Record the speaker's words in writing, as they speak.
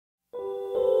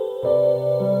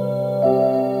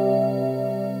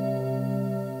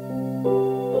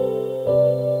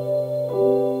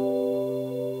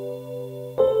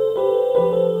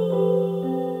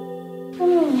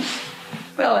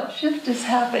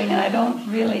happening, and I don't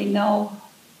really know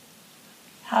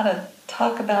how to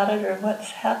talk about it or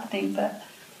what's happening, but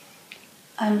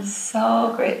I'm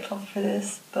so grateful for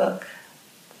this book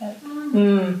that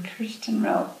Kirsten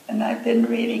wrote, and I've been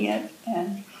reading it,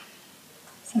 and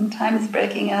sometimes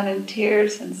breaking out in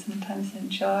tears and sometimes in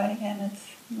joy, and it's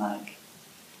like,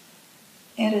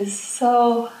 it is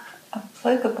so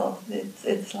applicable.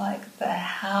 It's like the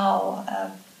how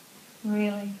of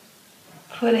really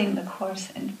putting the Course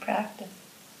into practice.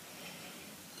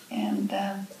 And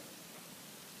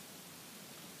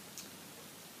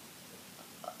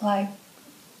like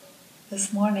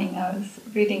this morning I was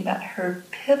reading about her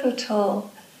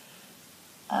pivotal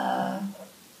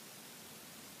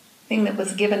thing that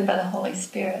was given by the Holy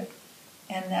Spirit,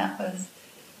 and that was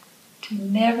to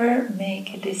never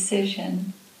make a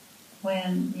decision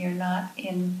when you're not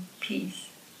in peace.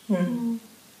 Mm.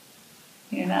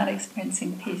 You're not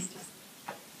experiencing peace. Just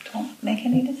don't make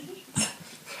any decisions.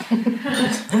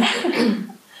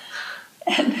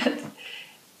 And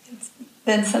it's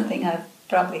been something I've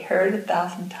probably heard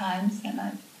 1,000 times and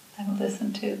I've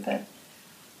listened to, but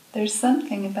there's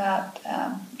something about,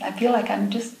 I feel like I'm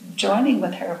just joining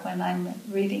with her when I'm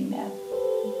reading that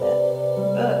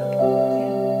book.